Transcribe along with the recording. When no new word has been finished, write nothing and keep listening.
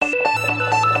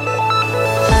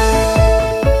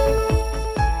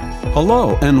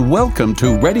Hello and welcome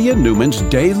to Reddy and Newman's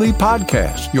Daily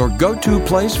Podcast, your go-to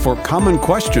place for common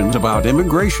questions about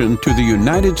immigration to the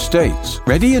United States.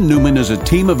 Reddy and Newman is a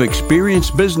team of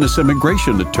experienced business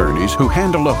immigration attorneys who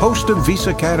handle a host of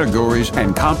visa categories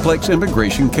and complex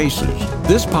immigration cases.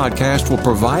 This podcast will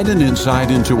provide an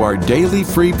insight into our daily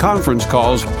free conference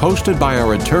calls hosted by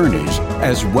our attorneys,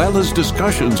 as well as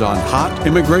discussions on hot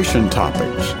immigration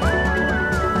topics.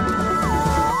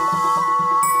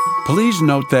 Please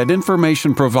note that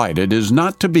information provided is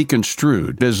not to be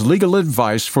construed as legal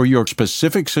advice for your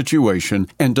specific situation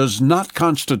and does not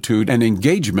constitute an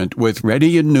engagement with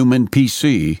Reddy and Newman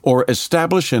PC or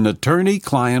establish an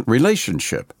attorney-client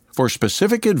relationship. For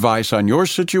specific advice on your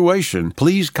situation,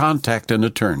 please contact an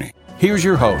attorney. Here's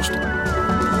your host.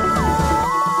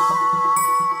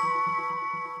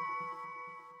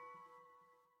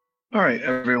 All right,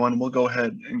 everyone, we'll go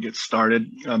ahead and get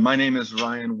started. My name is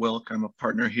Ryan Wilk. I'm a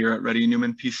partner here at Reddy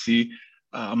Newman PC.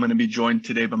 I'm going to be joined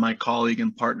today by my colleague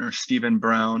and partner, Stephen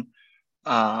Brown.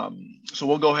 So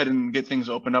we'll go ahead and get things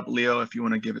opened up. Leo, if you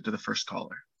want to give it to the first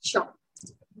caller. Sure.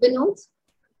 Vinod?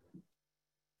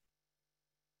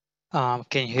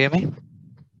 Can you hear me?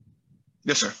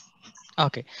 Yes, sir.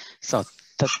 Okay, so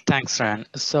thanks, Ryan.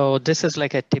 So this is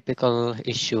like a typical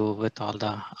issue with all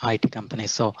the IT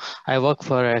companies. So I work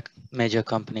for a major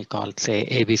company called, say,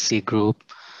 ABC Group.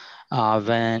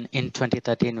 When in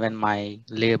 2013, when my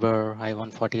labor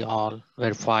I-140 all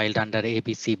were filed under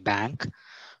ABC Bank,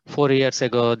 4 years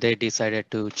ago, they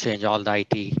decided to change all the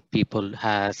IT people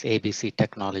as ABC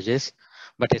Technologies,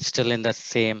 but it's still in the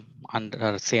same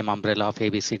umbrella of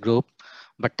ABC Group,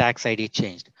 but tax ID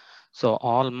changed. So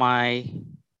all my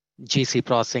GC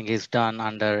processing is done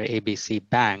under ABC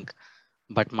Bank,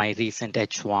 but my recent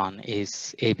H1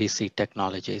 is ABC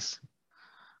Technologies.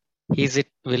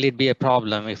 Will it be a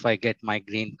problem if I get my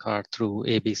green card through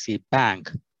ABC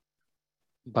Bank,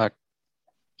 but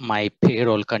my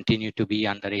payroll continue to be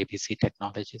under ABC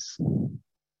Technologies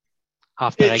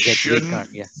after I get green card?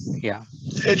 Yeah.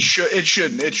 It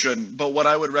shouldn't. But what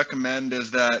I would recommend is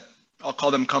that I'll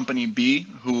call them Company B,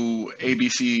 who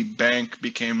ABC Bank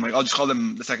became I'll just call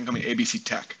them the second company, ABC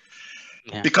Tech.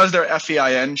 Yeah. Because their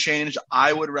FEIN changed,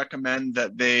 I would recommend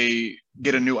that they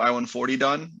get a new I-140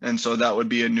 done. And so that would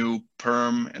be a new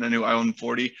perm and a new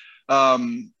I-140.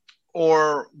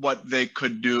 Or what they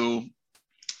could do,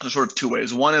 there's sort of two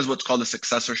ways. One is what's called a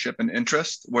successorship and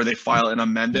interest, where they file an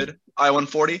amended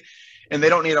I-140, and they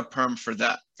don't need a perm for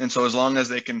that. And so as long as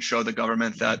they can show the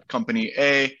government that Company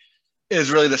A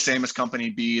is really the same as Company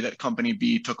B, that Company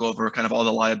B took over kind of all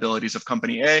the liabilities of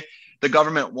Company A, the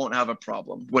government won't have a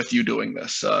problem with you doing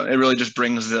this. It really just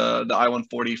brings the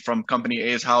I-140 from Company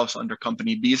A's house under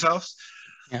Company B's house.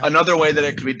 Yeah. Another way that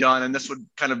it could be done, and this would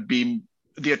kind of be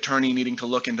the attorney needing to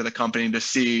look into the company to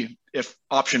see if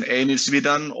option A needs to be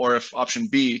done or if option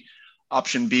B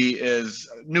is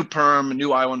new perm,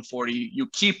 new I-140, you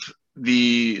keep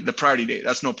the priority date.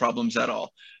 That's no problems at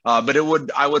all. But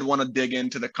I would want to dig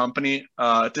into the company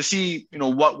to see,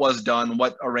 what was done,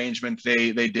 what arrangement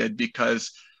they did,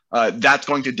 because that's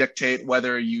going to dictate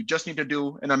whether you just need to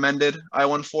do an amended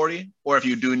I-140 or if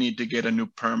you do need to get a new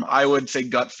perm. I would say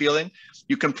gut feeling,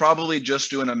 you can probably just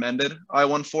do an amended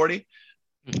I-140.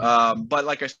 But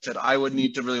like I said, I would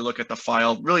need to really look at the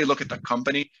file, really look at the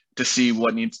company to see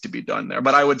what needs to be done there.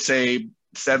 But I would say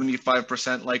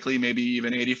 75% likely, maybe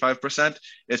even 85%.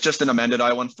 It's just an amended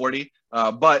I-140.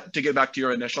 But to get back to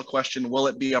your initial question, will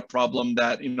it be a problem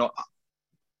that,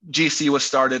 GC was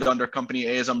started under Company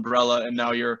A's umbrella and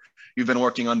now you've been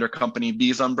working under Company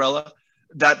B's umbrella?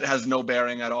 That has no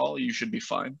bearing at all. You should be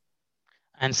fine.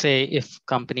 And say if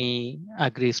company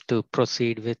agrees to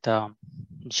proceed with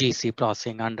GC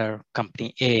processing under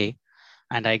Company A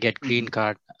and I get green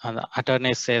card, the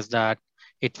attorney says that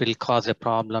it will cause a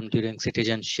problem during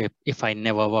citizenship if I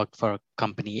never worked for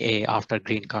Company A after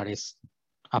green card is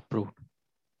approved.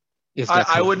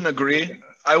 I wouldn't agree.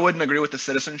 I wouldn't agree with the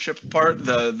citizenship part.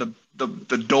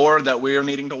 The door that we're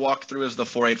needing to walk through is the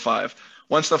 485.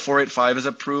 Once the 485 is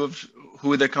approved,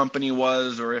 who the company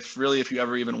was, or if you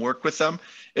ever even worked with them,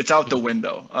 it's out the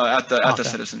window at the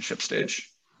citizenship stage.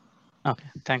 Okay,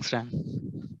 thanks,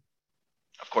 Ryan.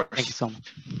 Of course. Thank you so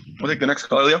much. We'll take the next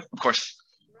call, Leo. Of course.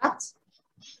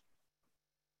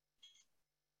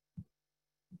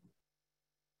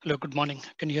 Hello, good morning.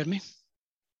 Can you hear me?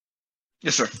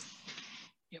 Yes, sir.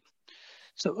 Yep.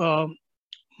 So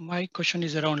my question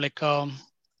is around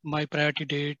my priority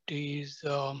date is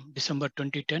December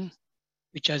 2010,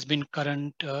 which has been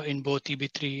current in both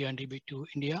EB3 and EB2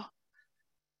 India.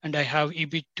 And I have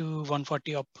EB2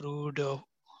 140 approved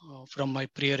from my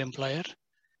prior employer.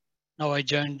 Now I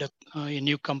joined a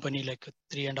new company like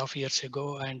 3.5 years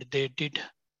ago, and they did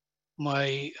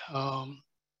my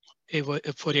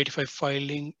A485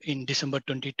 filing in December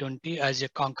 2020 as a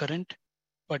concurrent.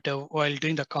 But while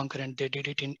doing the concurrent, they did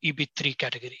it in EB3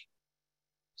 category.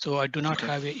 So I do not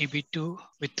have a EB2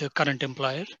 with the current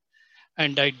employer.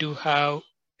 And I do have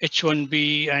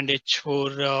H1B and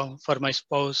H4 for my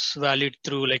spouse valid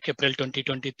through like April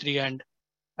 2023. And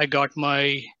I got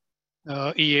my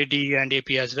EAD and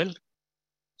AP as well.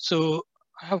 So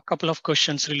I have a couple of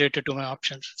questions related to my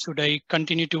options. Should I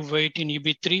continue to wait in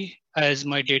EB3 as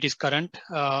my date is current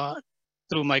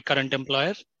through my current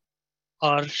employer?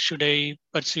 Or should I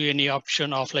pursue any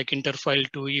option of like interfile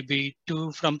to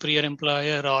EB2 from prior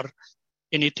employer, or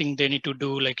anything they need to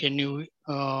do like a new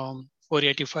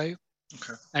 485?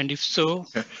 Okay. And if so,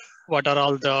 what are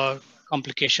all the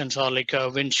complications, or like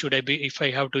when should I be, if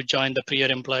I have to join the prior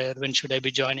employer, when should I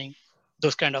be joining?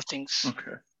 Those kind of things.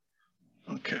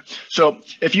 Okay. So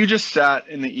if you just sat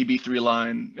in the EB3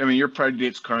 line, I mean, your priority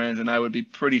date's current, and I would be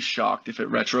pretty shocked if it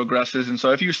retrogresses. And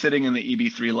so if you're sitting in the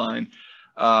EB3 line,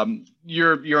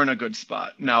 you're in a good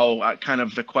spot. Now, kind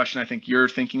of the question I think you're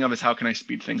thinking of is, how can I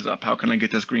speed things up? How can I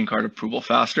get this green card approval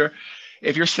faster?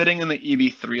 If you're sitting in the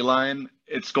EB3 line,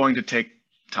 it's going to take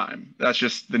time. That's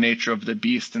just the nature of the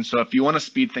beast. And so if you want to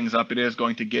speed things up, it is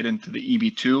going to get into the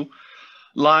EB2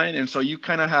 line. And so you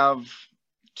kind of have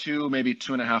maybe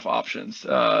 2.5 options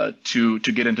to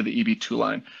get into the EB2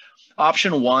 line.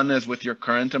 Option one is with your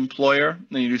current employer.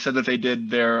 And you said that they did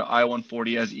their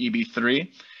I-140 as EB3.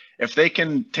 If they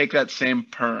can take that same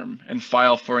perm and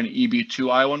file for an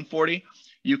EB2 I-140,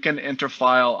 you can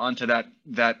interfile onto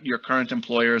that your current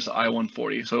employer's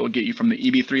I-140. So it will get you from the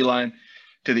EB3 line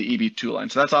to the EB2 line.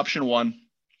 So that's option one.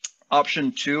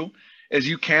 Option two is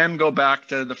you can go back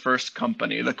to the first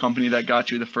company, the company that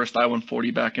got you the first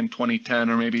I-140 back in 2010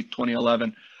 or maybe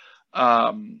 2011.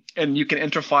 And you can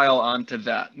interfile onto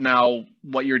that. Now,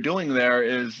 what you're doing there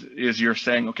is you're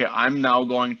saying, okay, I'm now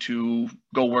going to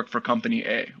go work for company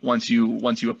A once you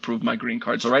approve my green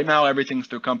card. So right now everything's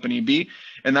through company B,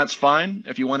 and that's fine.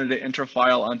 If you wanted to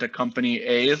interfile onto company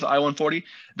A's I-140,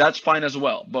 that's fine as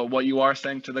well. But what you are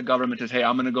saying to the government is, hey,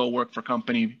 I'm going to go work for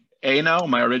company A now,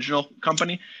 my original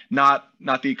company, not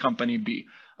the company B.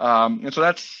 And so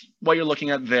that's what you're looking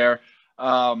at there.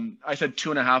 I said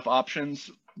 2.5 options.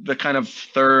 The kind of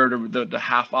third, or the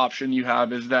half option you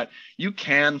have, is that you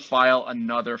can file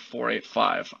another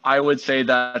 485. I would say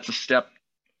that's a step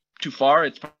too far.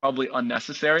 It's probably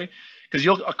unnecessary, because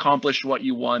you'll accomplish what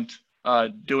you want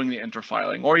doing the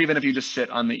interfiling, or even if you just sit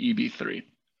on the EB3.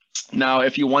 Now,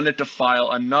 if you wanted to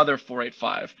file another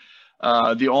 485,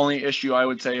 the only issue I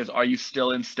would say is, are you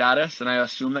still in status? And I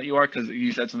assume that you are, because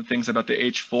you said some things about the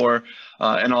H4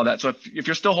 and all that. So if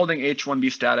you're still holding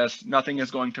H1B status, nothing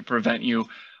is going to prevent you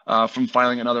from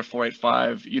filing another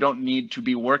 485. You don't need to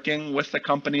be working with the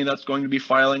company that's going to be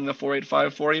filing the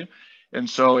 485 for you. And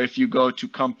so if you go to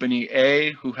company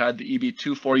A, who had the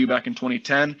EB2 for you back in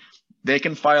 2010, they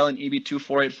can file an EB2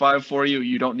 485 for you.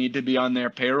 You don't need to be on their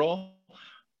payroll.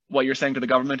 What you're saying to the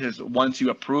government is, once you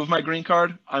approve my green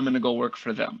card, I'm going to go work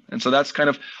for them. And so that's kind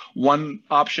of one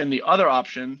option. The other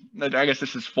option, I guess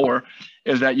this is 4,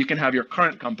 is that you can have your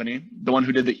current company, the one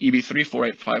who did the EB3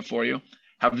 485 for you,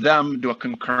 have them do a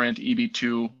concurrent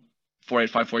EB2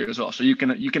 485 for you as well. So you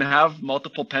can have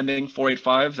multiple pending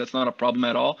 485s. That's not a problem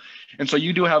at all. And so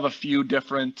you do have a few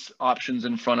different options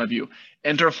in front of you.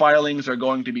 Interfilings are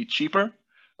going to be cheaper.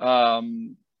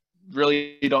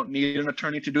 Really, you don't need an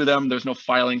attorney to do them. There's no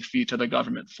filing fee to the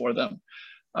government for them.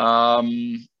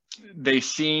 The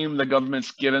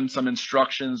government's given some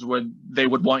instructions where they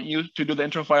would want you to do the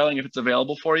interfiling if it's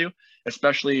available for you,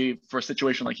 especially for a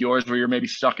situation like yours where you're maybe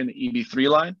stuck in the EB3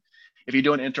 line. If you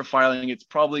do an interfiling, it's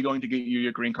probably going to get you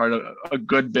your green card a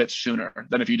good bit sooner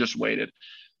than if you just waited.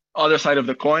 Other side of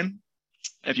the coin,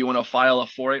 if you want to file a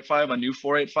 485, a new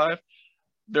 485,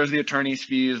 there's the attorney's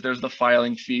fees, there's the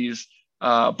filing fees.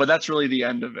 But that's really the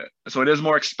end of it. So it is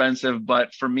more expensive,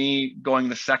 but for me, going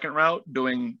the second route,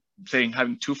 having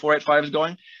 2 485s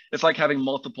going, it's like having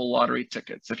multiple lottery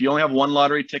tickets. If you only have 1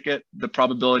 lottery ticket, the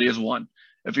probability is 1.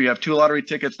 If you have 2 lottery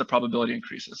tickets, the probability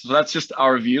increases. So that's just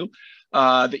our view.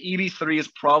 The EB3 is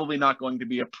probably not going to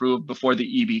be approved before the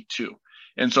EB2.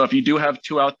 And so if you do have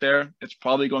 2 out there, it's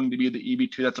probably going to be the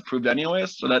EB2 that's approved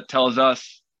anyways. So that tells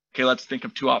us, okay, let's think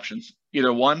of 2 options.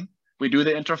 Either 1, we do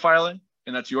the interfiling,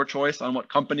 and that's your choice on what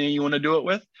company you want to do it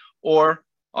with, or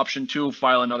option 2,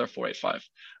 file another 485.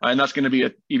 And that's going to be a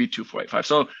EB2 485.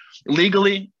 So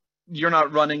legally, you're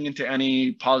not running into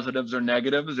any positives or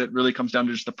negatives. It really comes down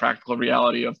to just the practical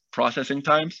reality of processing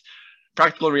times.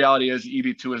 practical reality is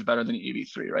EB2 is better than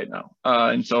EB3 right now.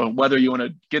 And so whether you want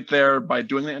to get there by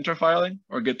doing the interfiling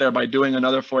or get there by doing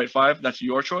another 485, that's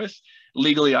your choice.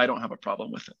 Legally, I don't have a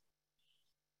problem with it.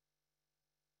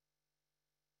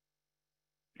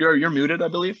 You're muted, I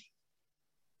believe.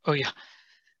 Oh, yeah.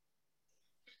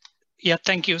 Yeah,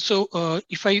 thank you. So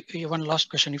one last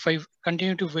question, if I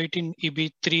continue to wait in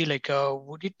EB3, like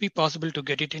would it be possible to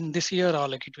get it in this year, or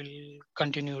like it will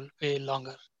continue way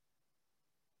longer?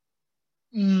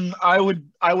 I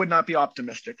would not be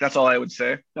optimistic. That's all I would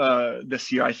say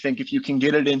this year. I think if you can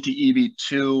get it into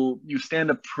EB2, you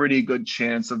stand a pretty good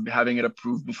chance of having it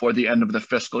approved before the end of the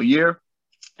fiscal year.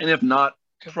 And if not,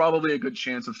 probably a good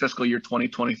chance of fiscal year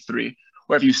 2023,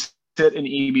 where if you sit in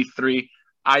EB3,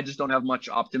 I just don't have much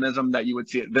optimism that you would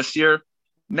see it this year.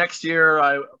 Next year,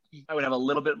 I would have a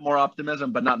little bit more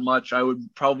optimism, but not much. I would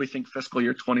probably think fiscal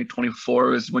year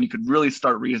 2024 is when you could really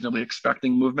start reasonably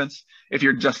expecting movements if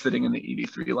you're just sitting in the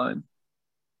EB3 line.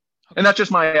 Okay. And that's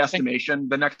just my estimation.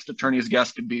 The next attorney's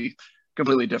guess could be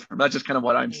completely different. That's just kind of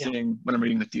what I'm seeing when I'm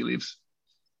reading the tea leaves.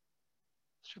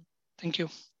 Thank you.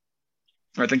 All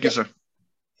right, thank you, sir.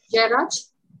 Jairaj?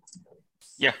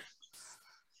 Yeah.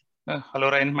 Hello,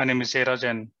 Ryan. My name is Jairaj,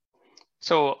 and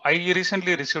so I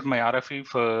recently received my RFE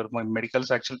for my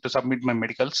medicals, actually to submit my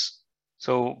medicals.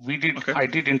 So I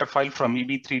did interfile from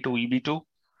EB3 to EB2.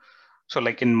 So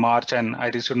like in March, and I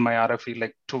received my RFE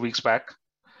like 2 weeks back.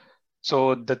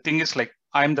 So the thing is, like,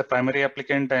 I'm the primary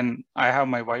applicant and I have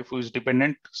my wife who is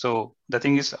dependent. So the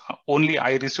thing is, only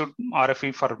I received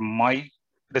RFE for my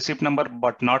receipt number,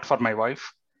 but not for my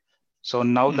wife. So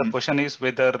now the question is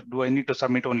whether do I need to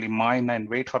submit only mine and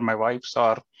wait for my wife's,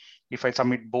 or if I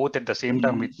submit both at the same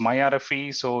time with my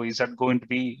RFE, so is that going to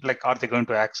be like, are they going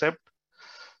to accept?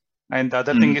 And the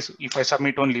other thing is, if I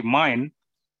submit only mine,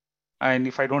 and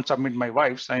if I don't submit my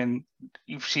wife's, and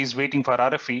if she's waiting for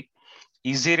RFE,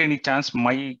 is there any chance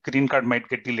my green card might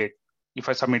get delayed if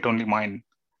I submit only mine?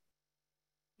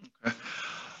 Okay.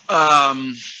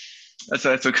 That's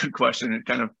a good question. It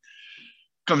kind of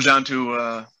comes down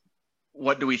to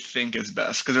what do we think is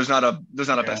best? Because there's not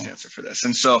a best answer for this.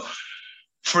 And so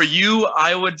for you,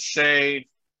 I would say,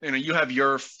 you have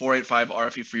your 485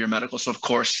 RFE for your medical. So of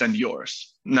course, send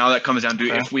yours. Now that comes down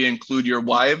to if we include your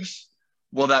wives,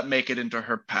 will that make it into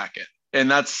her packet?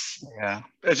 And it's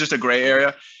just a gray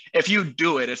area. If you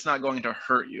do it, it's not going to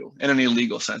hurt you in any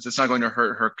legal sense. It's not going to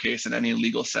hurt her case in any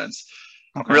legal sense.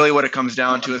 Okay. Really what it comes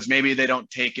down to is maybe they don't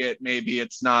take it. Maybe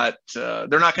it's not, they're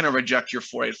not going to reject your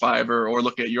 485 or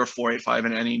look at your 485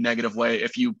 in any negative way.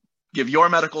 If you give your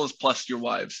medicals plus your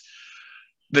wives,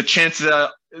 the chances,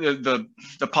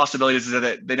 the possibilities is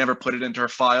that they never put it into her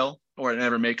file or it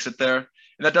never makes it there.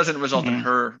 And that doesn't result in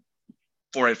her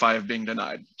 485 being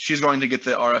denied. She's going to get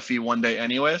the RFE one day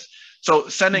anyways. So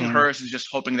sending hers is just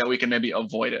hoping that we can maybe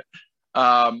avoid it.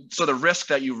 So the risk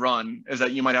that you run is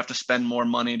that you might have to spend more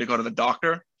money to go to the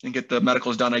doctor and get the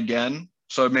medicals done again.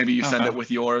 So maybe you send it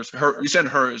with yours, you send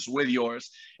hers with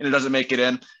yours, and it doesn't make it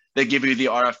in. They give you the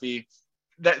RFE.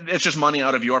 It's just money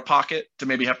out of your pocket to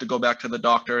maybe have to go back to the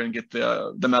doctor and get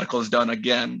the medicals done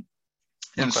again.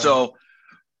 And so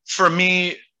for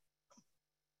me,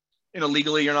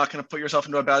 legally, you're not going to put yourself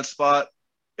into a bad spot.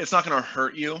 It's not going to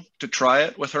hurt you to try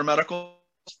it with her medicals.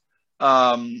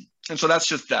 And so that's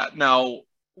just that. Now,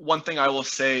 one thing I will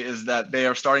say is that they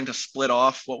are starting to split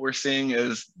off. What we're seeing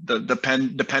is the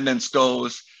dependence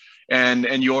goes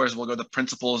and yours will go. The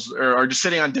principals are just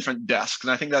sitting on different desks.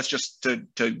 And I think that's just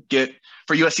to get,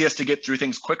 for USCIS to get through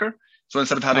things quicker. So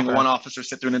instead of having one officer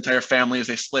sit through an entire family, as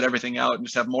they split everything out and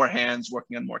just have more hands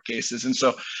working on more cases. And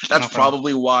so that's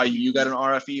probably why you got an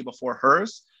RFE before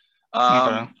hers.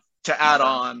 To add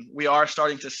on, we are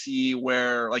starting to see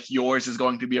where like yours is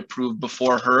going to be approved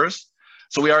before hers.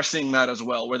 So we are seeing that as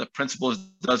well, where the principal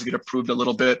does get approved a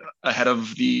little bit ahead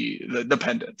of the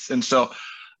dependents. And so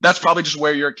that's probably just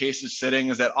where your case is sitting,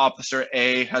 is that Officer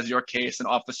A has your case and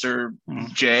Officer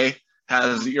J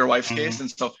has your wife's case. And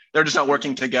so they're just not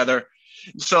working together.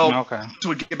 So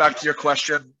to get back to your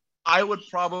question, I would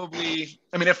probably,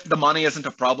 if the money isn't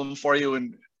a problem for you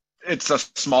and it's a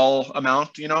small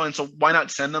amount, and so why not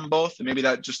send them both? And maybe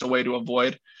that's just a way to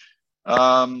avoid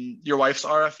your wife's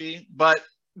RFE, but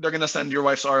they're going to send your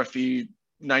wife's RFE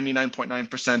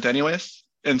 99.9% anyways.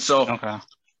 And so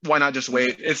why not just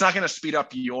wait? It's not going to speed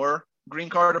up your green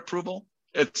card approval.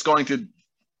 It's going to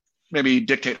maybe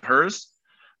dictate hers.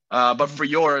 But for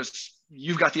yours,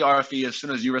 you've got the RFE as soon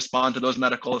as you respond to those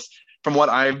medicals. From what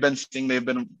I've been seeing, they've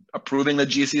been approving the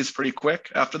GCs pretty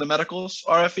quick after the medicals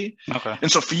RFE.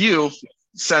 And so for you,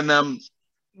 send them,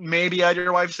 maybe add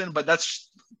your wife's in, but that's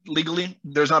legally,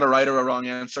 there's not a right or a wrong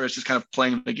answer. It's just kind of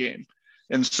playing the game.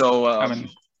 And so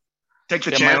take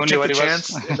the chance.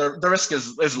 The risk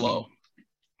is low.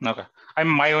 Okay.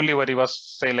 My only worry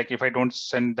was, say, like, if I don't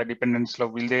send the dependents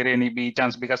log, will there be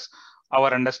chance? Because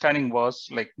our understanding was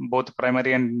like both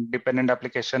primary and dependent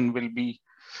application will be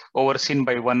overseen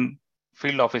by one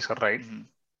field officer, right? Mm-hmm.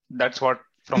 That's what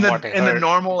what I heard. In the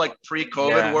normal, like,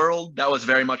 pre-COVID world, that was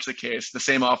very much the case. The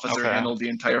same officer handled the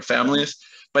entire families,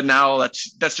 but now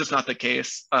that's just not the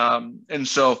case. And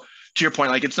so, to your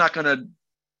point, like, it's not going to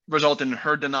result in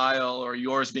her denial or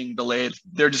yours being delayed.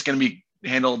 They're just going to be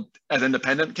handled as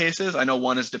independent cases. I know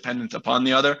one is dependent upon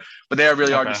the other, but they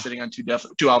really are just sitting on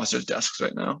two officers' desks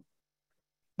right now.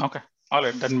 Okay. All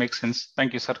right. That makes sense.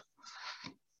 Thank you, sir.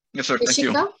 Yes, sir. Thank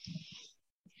you.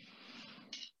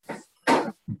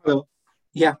 Hello.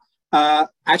 Yeah.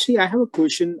 Actually, I have a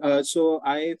question. So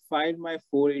I filed my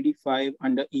 485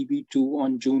 under EB2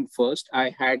 on June 1st.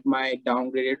 I had my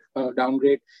downgrade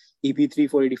EB3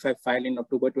 485 file in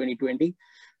October 2020.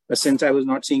 Since I was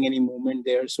not seeing any movement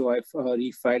there, so I've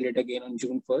refiled it again on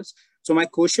June 1st. So my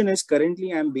question is,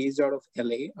 currently I'm based out of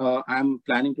LA. I'm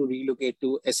planning to relocate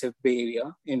to SF Bay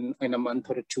Area in a month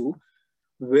or two.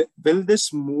 Will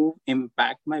this move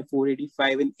impact my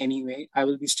 485 in any way? I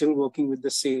will be still working with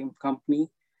the same company,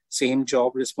 same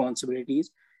job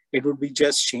responsibilities. It would be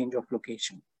just change of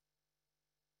location.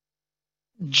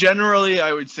 Generally,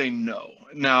 I would say no.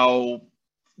 Now,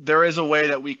 there is a way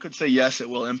that we could say yes, it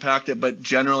will impact it, but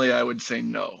generally I would say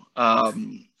no.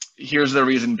 Here's the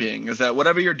reason being, is that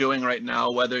whatever you're doing right now,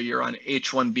 whether you're on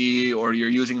H-1B or you're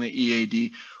using the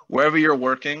EAD, wherever you're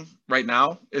working right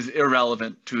now is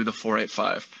irrelevant to the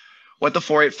 485. What the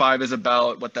 485 is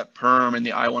about, what that PERM and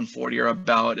the I-140 are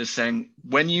about, is saying,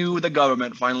 when the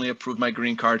government, finally approve my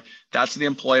green card, that's the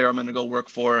employer I'm going to go work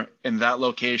for in that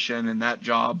location, in that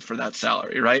job, for that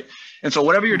salary, right? And so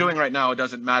whatever you're doing right now, it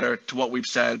doesn't matter to what we've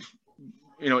said,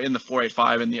 in the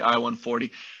 485 and the I-140.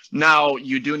 Now,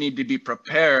 you do need to be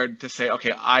prepared to say,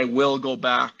 okay, I will go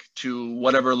back to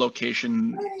whatever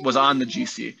location was on the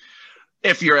GC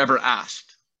if you're ever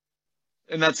asked.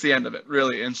 And that's the end of it,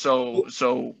 really. And so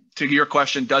to your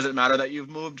question, does it matter that you've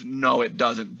moved? No, it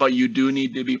doesn't. But you do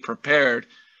need to be prepared.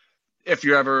 If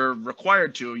you're ever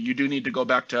required to, you do need to go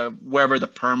back to wherever the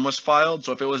PERM was filed.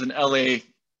 So if it was an LA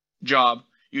job,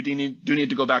 you do need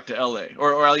to go back to LA,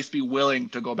 or at least be willing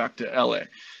to go back to LA.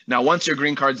 Now, once your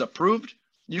green card's approved,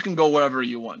 you can go wherever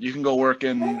you want. You can go work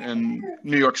in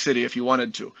New York City if you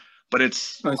wanted to. But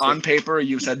it's on paper.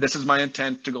 You said, this is my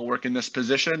intent to go work in this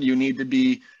position. You need to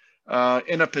be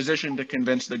in a position to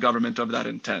convince the government of that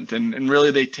intent, and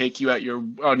really they take you at your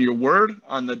word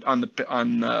on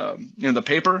the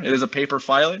paper. It is a paper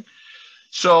filing,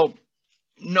 so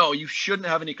no, you shouldn't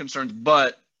have any concerns.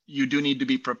 But you do need to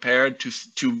be prepared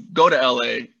to go to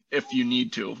LA if you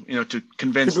need to, to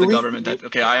convince the government that,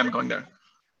 okay, I am going there.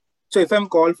 So if I'm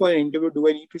called for an interview, do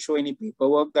I need to show any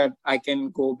paperwork that I can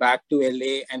go back to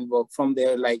LA and work from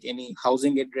there, like any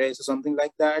housing address or something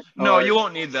like that? No, you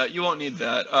won't need that. You won't need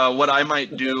that. What I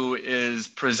might do is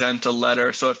present a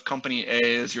letter. So if company A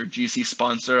is your GC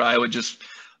sponsor, I would just,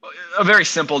 a very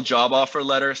simple job offer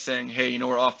letter saying, hey,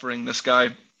 we're offering this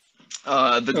guy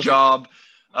the job.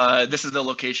 This is the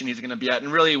location he's going to be at. And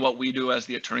really what we do as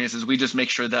the attorneys is we just make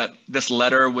sure that this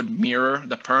letter would mirror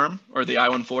the PERM or the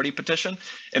I-140 petition.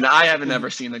 And I haven't ever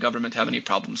seen the government have any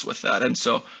problems with that. And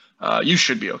so you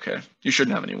should be okay. You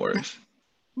shouldn't have any worries.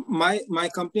 My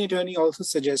company attorney also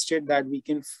suggested that we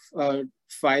can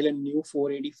file a new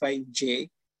 485J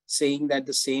saying that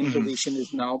the same position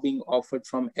is now being offered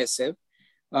from SF.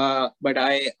 But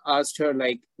I asked her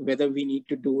whether we need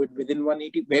to do it within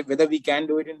 180, whether we can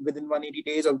do it within 180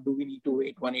 days, or do we need to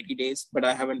wait 180 days? But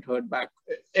I haven't heard back.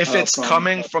 If it's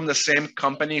coming from the same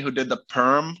company who did the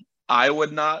PERM, I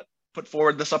would not put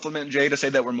forward the supplement J to say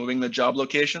that we're moving the job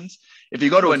locations. If you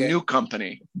go to a new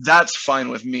company, that's fine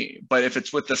with me. But if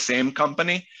it's with the same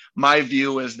company, my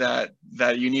view is that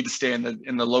you need to stay in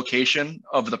the location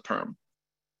of the PERM.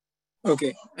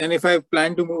 Okay. And if I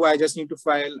plan to move, I just need to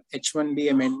file H-1B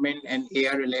amendment and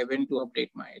AR-11 to update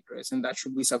my address, and that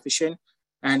should be sufficient.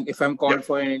 And if I'm called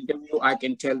for an interview, I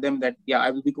can tell them that,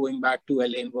 I will be going back to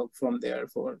LA and work from there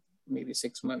for maybe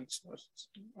 6 months or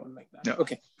like that. Yeah.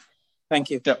 Okay.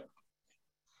 Thank you. Yeah.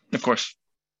 Of course.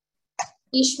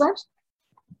 Ishwar?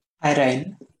 Hi,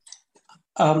 Ryan.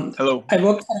 Hello. I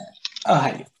work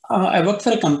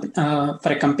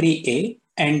for a company A.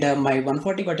 And my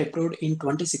 140 got approved in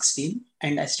 2016,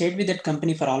 and I stayed with that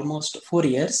company for almost 4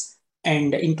 years.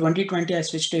 And in 2020, I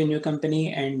switched to a new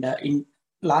company, and in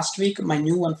last week, my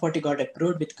new 140 got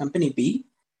approved with company B.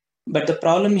 But the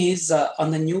problem is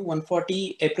on the new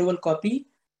 140 approval copy,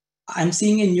 I'm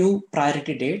seeing a new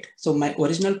priority date. So my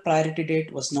original priority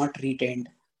date was not retained.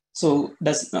 So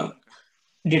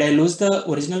did I lose the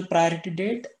original priority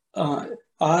date or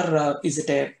is it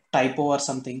a typo or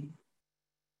something?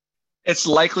 It's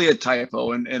likely a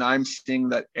typo, and I'm seeing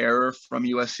that error from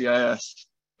USCIS,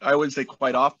 I would say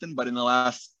quite often, but in the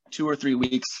last 2 or 3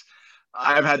 weeks,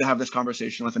 I've had to have this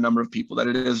conversation with a number of people that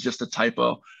it is just a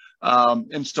typo.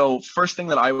 And so first thing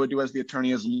that I would do as the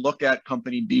attorney is look at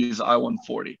Company B's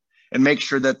I-140 and make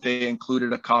sure that they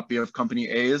included a copy of Company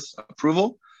A's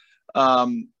approval.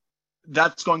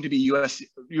 That's going to be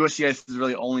USCIS's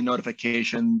really only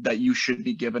notification that you should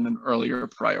be given an earlier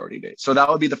priority date. So that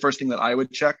would be the first thing that I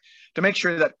would check to make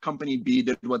sure that Company B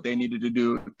did what they needed to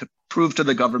do to prove to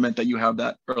the government that you have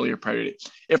that earlier priority date.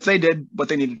 If they did what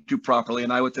they needed to do properly,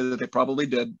 and I would say that they probably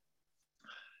did,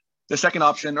 the second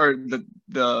option or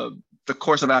the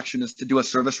course of action is to do a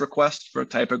service request for a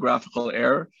typographical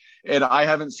error. And I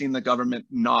haven't seen the government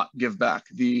not give back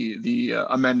the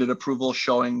amended approval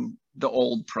showing the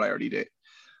old priority date.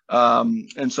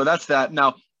 And so that's that.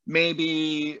 Now,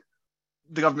 maybe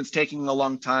the government's taking a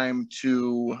long time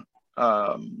to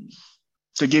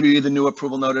give you the new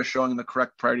approval notice showing the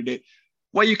correct priority date.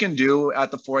 What you can do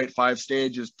at the 485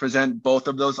 stage is present both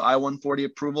of those I-140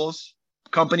 approvals,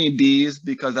 Company B's,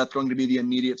 because that's going to be the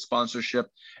immediate sponsorship,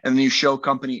 and then you show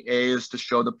Company A's to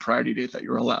show the priority date that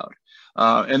you're allowed.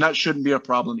 And that shouldn't be a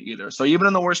problem either. So even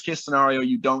in the worst case scenario,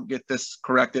 you don't get this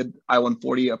corrected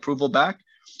I-140 approval back,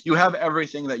 you have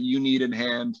everything that you need in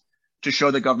hand to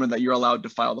show the government that you're allowed to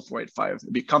file the 485.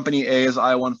 It'd be Company A's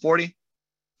I-140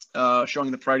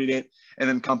 showing the priority date, and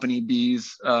then Company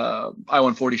B's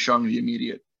I-140 showing the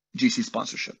immediate GC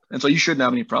sponsorship. And so you shouldn't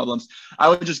have any problems. I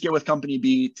would just get with Company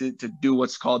B to do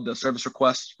what's called the service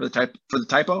request for the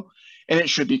typo, and it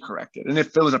should be corrected. And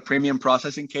if it was a premium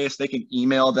processing case, they can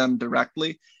email them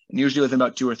directly, and usually within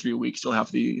about 2 or 3 weeks, you'll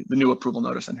have the new approval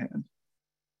notice in hand.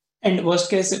 And worst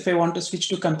case, if I want to switch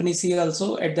to Company C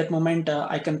also, at that moment,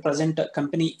 I can present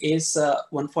Company A's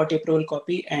 140 approval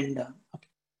copy and... Okay.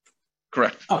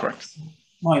 Correct, correct.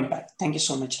 No impact. Thank you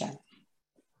so much, Ryan.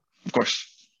 Of course.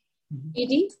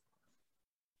 Edie?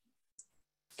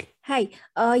 Hi.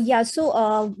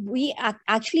 So we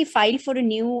actually filed for a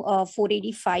new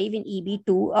 485 in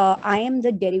EB2. I am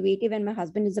the derivative and my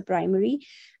husband is the primary.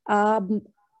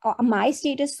 My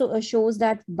status shows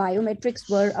that biometrics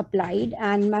were applied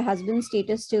and my husband's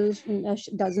status still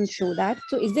doesn't show that.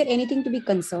 So is there anything to be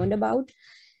concerned about?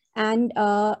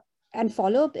 And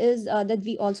follow-up is that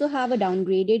we also have a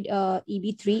downgraded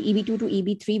EB2 to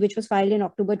EB3, which was filed in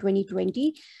October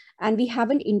 2020, and we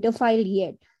haven't interfiled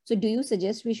yet. So do you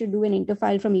suggest we should do an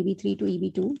interfile from EB3 to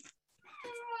EB2?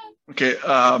 Okay,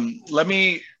 let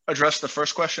me address the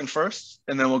first question first,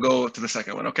 and then we'll go to the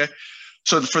second one, okay?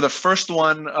 So for the first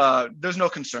one, there's no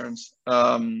concerns.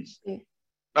 Okay.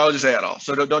 I'll just say at all.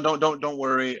 So don't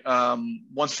worry.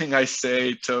 One thing I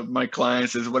say to my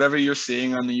clients is whatever you're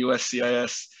seeing on the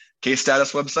USCIS case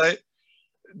status website,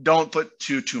 don't put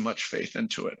too much faith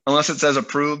into it. Unless it says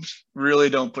approved, really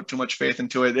don't put too much faith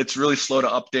into it. It's really slow to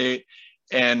update.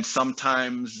 And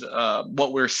sometimes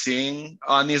what we're seeing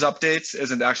on these updates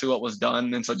isn't actually what was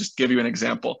done. And so just give you an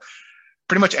example.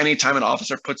 Pretty much anytime an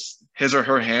officer puts his or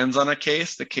her hands on a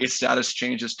case, the case status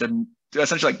changes to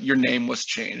essentially like your name was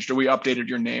changed or we updated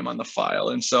your name on the file.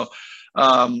 And so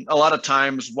a lot of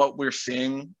times what we're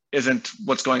seeing isn't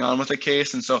what's going on with the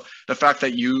case. And so the fact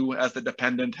that you as the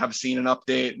dependent have seen an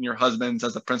update and your husband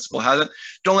as the principal hasn't,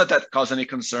 don't let that cause any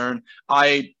concern.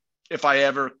 If I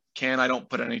ever can, I don't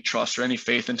put any trust or any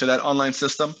faith into that online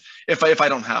system if I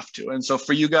don't have to. And so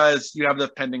for you guys, you have the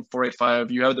pending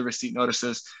 485, you have the receipt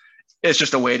notices. It's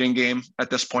just a waiting game at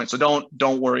this point. So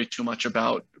don't worry too much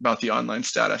about the online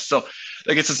status. So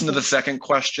that gets us into the second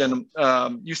question.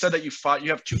 You said that you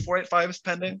have 2 485s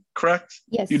pending, correct?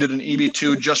 Yes. You did an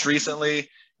EB2 just recently,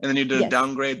 and then you did a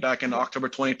downgrade back in October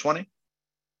 2020?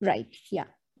 Right, yeah.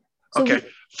 So okay,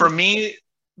 for me,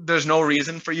 there's no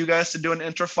reason for you guys to do an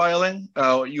interfiling.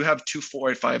 You have 2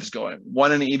 485s going,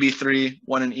 one in EB3,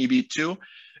 one in EB2.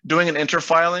 Doing an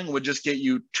interfiling would just get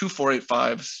you 2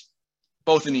 485s,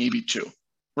 both in EB2,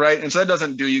 right? And so that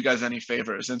doesn't do you guys any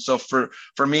favors. And so for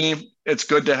me, it's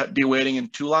good to be waiting in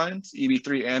 2 lines,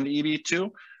 EB3 and EB2.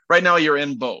 Right now you're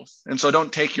in both. And so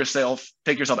don't take yourself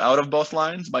out of both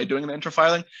lines by doing the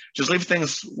interfiling. Just leave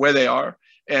things where they are.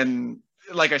 And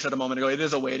like I said a moment ago, it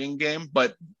is a waiting game,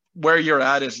 but where you're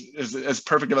at is as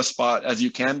perfect of a spot as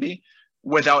you can be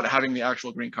without having the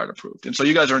actual green card approved. And so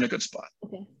you guys are in a good spot.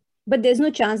 Okay. But there's no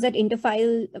chance that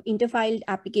interfiled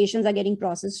applications are getting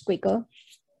processed quicker?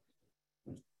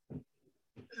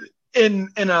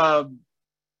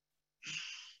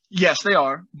 Yes, they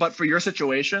are. But for your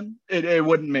situation, it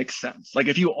wouldn't make sense. Like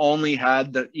if you only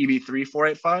had the EB3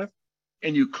 485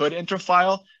 and you could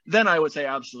interfile, then I would say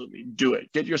absolutely do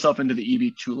it. Get yourself into the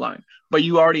EB2 line. But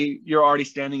you're already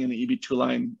standing in the EB2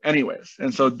 line anyways.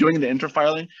 And so doing the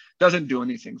interfiling doesn't do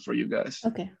anything for you guys.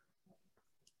 Okay.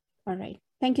 All right.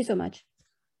 Thank you so much.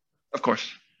 Of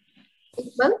course.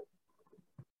 Well,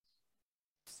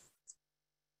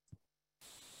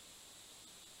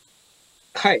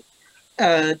 Hi.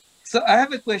 So I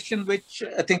have a question which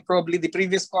I think probably the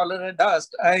previous caller had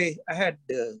asked. I had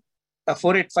a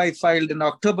 485 filed in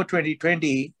October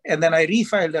 2020, and then I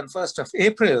refiled on 1st of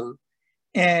April,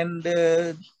 and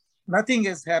nothing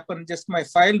has happened. Just my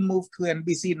file moved to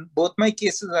NBC. Both my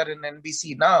cases are in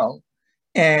NBC now.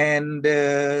 And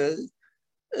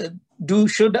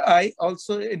should I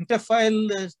also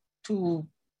interfile to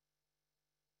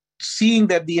seeing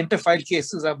that the interfile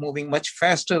cases are moving much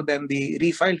faster than the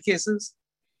refiled cases?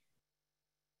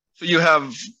 So you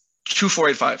have two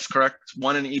 485s, correct?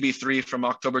 One in EB3 from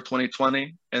October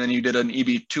 2020, and then you did an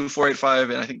EB2 485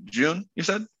 in, I think, June, you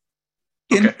said?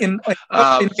 In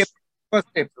first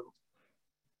April.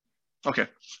 Okay.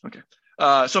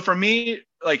 So for me,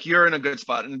 like you're in a good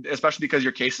spot, and especially because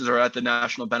your cases are at the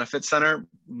National Benefits Center,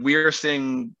 we're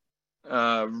seeing,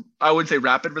 I would say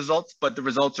rapid results, but the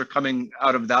results are coming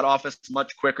out of that office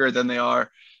much quicker than they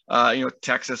are,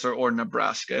 Texas or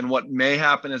Nebraska. And what may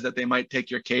happen is that they might take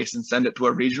your case and send it to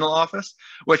a regional office,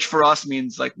 which for us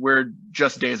means like we're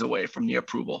just days away from the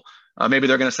approval. Maybe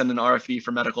they're going to send an RFE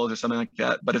for medicals or something like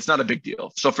that, but it's not a big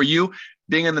deal. So for you,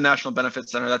 being in the National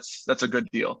Benefits Center, that's a good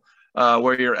deal.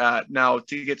 Where you're at now.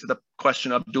 To get to the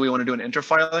question of do we want to do an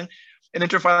interfiling? An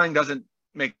interfiling doesn't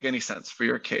make any sense for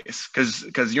your case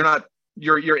because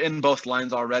you're in both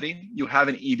lines already. You have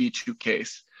an EB2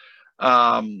 case,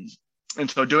 and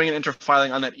so doing an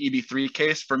interfiling on that EB3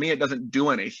 case, for me, it doesn't do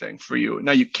anything for you.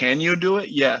 Now, can you do it?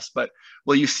 Yes, but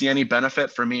will you see any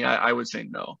benefit? For me, I would say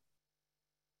no.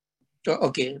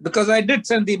 Okay, because I did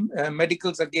send the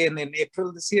medicals again in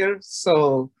April this year,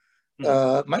 so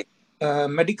my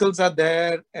medicals are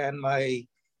there, and my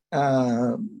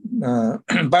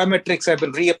biometrics have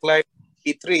been reapplied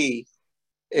to E3.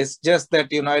 It's just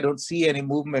that, I don't see any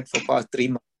movement for past 3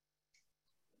 months.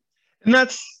 And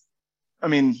that's,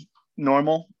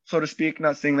 normal, so to speak,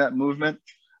 not seeing that movement.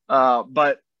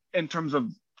 But in terms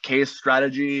of case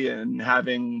strategy and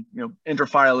having,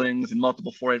 interfilings and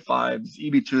multiple 485s,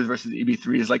 EB2s versus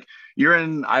EB3s, like you're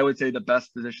in, I would say, the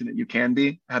best position that you can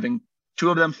be, having 2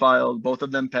 of them filed, both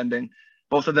of them pending,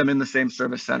 both of them in the same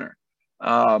service center.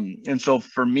 And so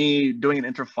for me, doing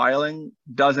an interfiling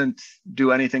doesn't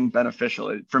do anything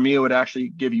beneficial. For me, it would actually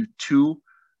give you 2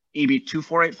 EB2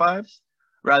 485s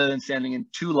rather than standing in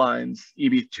 2 lines,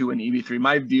 EB2 and EB3.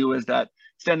 My view is that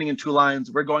standing in 2 lines,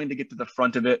 we're going to get to the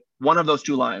front of it. One of those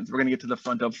 2 lines, we're going to get to the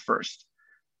front of first.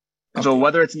 Okay. So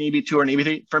whether it's an EB2 or an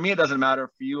EB3, for me, it doesn't matter.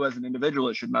 For you as an individual,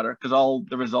 it should matter because all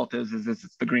the result is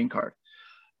it's the green card.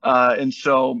 And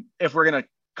so if we're going to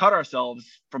cut ourselves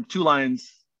from 2 lines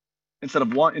instead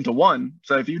of one into one,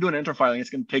 so if you do an interfiling, it's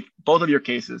going to take both of your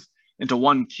cases into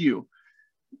one queue.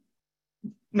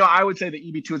 No, I would say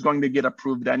the EB2 is going to get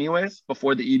approved anyways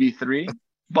before the EB3,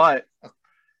 but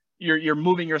you're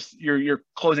moving you're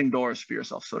closing doors for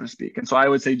yourself, so to speak. And so I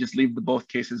would say just leave both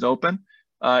cases open,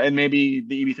 and maybe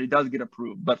the EB3 does get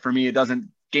approved, but for me, it doesn't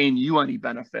gain you any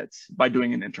benefits by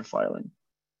doing an interfiling.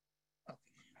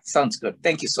 Sounds good.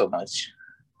 Thank you so much.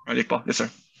 All right, Iqbal. Yes, sir.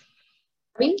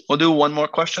 We'll do one more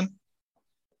question.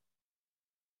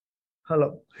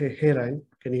 Hello. Hey, Ryan.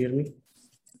 Can you hear me?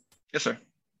 Yes, sir.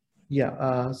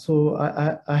 Yeah. So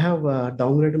I have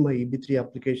downgraded my EB3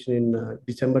 application in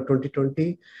December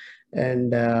 2020,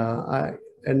 and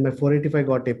my 485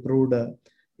 got approved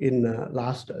in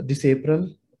this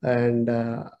April, and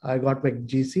I got my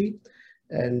GC.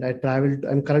 And I traveled,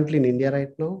 I'm currently in India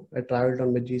right now. I traveled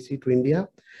on my GC to India.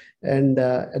 And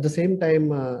at the same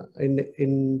time,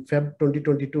 in Feb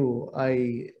 2022,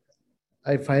 I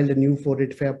filed a new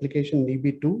 485 application in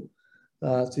EB2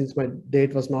 since my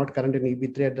date was not current in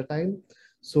EB3 at the time.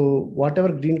 So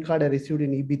whatever green card I received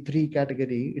in EB3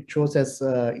 category, it shows as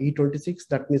E26.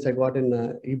 That means I got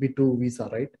an EB2 visa,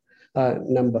 right?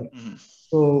 Number. Mm-hmm.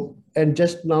 So, and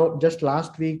just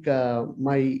last week,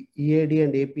 my EAD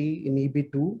and AP in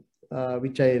EB2,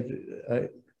 which I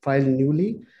filed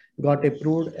newly, got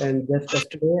approved. And just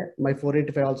yesterday, my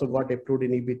 485 also got approved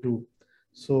in EB2.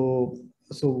 So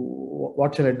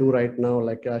what shall I do right now?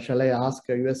 Like, shall I ask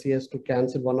USCIS to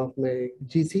cancel one of my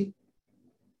GC?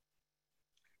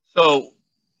 So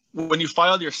when you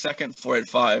filed your second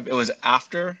 485, it was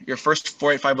after your first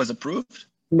 485 was approved?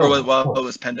 No. Or what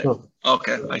was pending? No.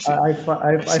 Okay, I see. I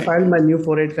filed my new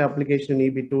 485 application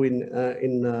in EB2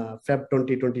 in Feb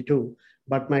 2022,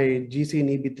 but my GC in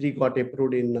EB3 got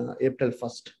approved in April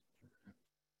 1st.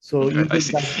 So okay, I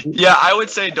see. Yeah, I would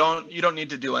say you don't need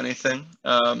to do anything.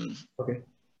 Okay.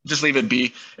 Just leave it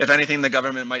be. If anything, the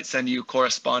government might send you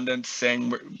correspondence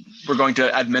saying we're going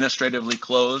to administratively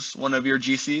close one of your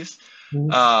GCs,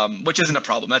 which isn't a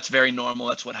problem. That's very normal.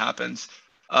 That's what happens.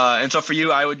 And so for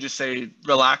you, I would just say,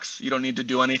 relax. You don't need to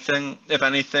do anything. If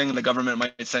anything, the government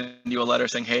might send you a letter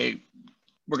saying, hey,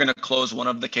 we're going to close one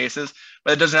of the cases,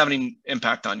 but it doesn't have any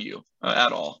impact on you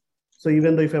at all. So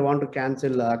even though if I want to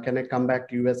cancel, can I come back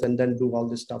to US and then do all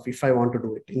this stuff if I want to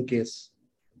do it in case?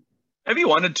 If you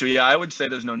wanted to, yeah, I would say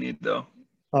there's no need though.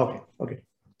 Okay.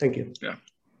 Thank you. Yeah.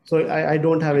 So I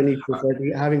don't have any issues.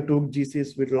 Right? Having two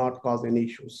GCs will not cause any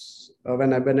issues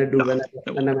when I'm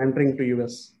entering to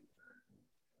US.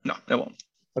 No, it won't.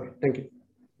 Okay, thank you.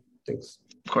 Thanks.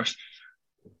 Of course.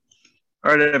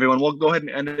 All right, everyone. We'll go ahead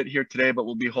and end it here today, but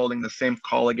we'll be holding the same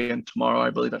call again tomorrow, I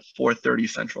believe at 4:30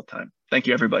 Central Time. Thank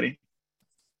you, everybody.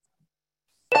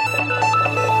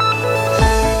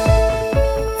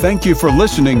 Thank you for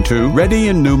listening to Reddy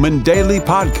and Newman Daily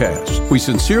Podcast. We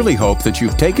sincerely hope that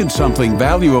you've taken something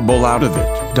valuable out of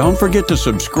it. Don't forget to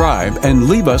subscribe and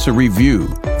leave us a review.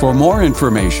 For more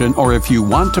information, or if you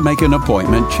want to make an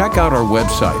appointment, check out our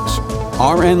websites,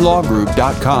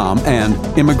 rnlawgroup.com and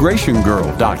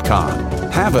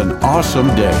immigrationgirl.com. Have an awesome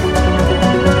day.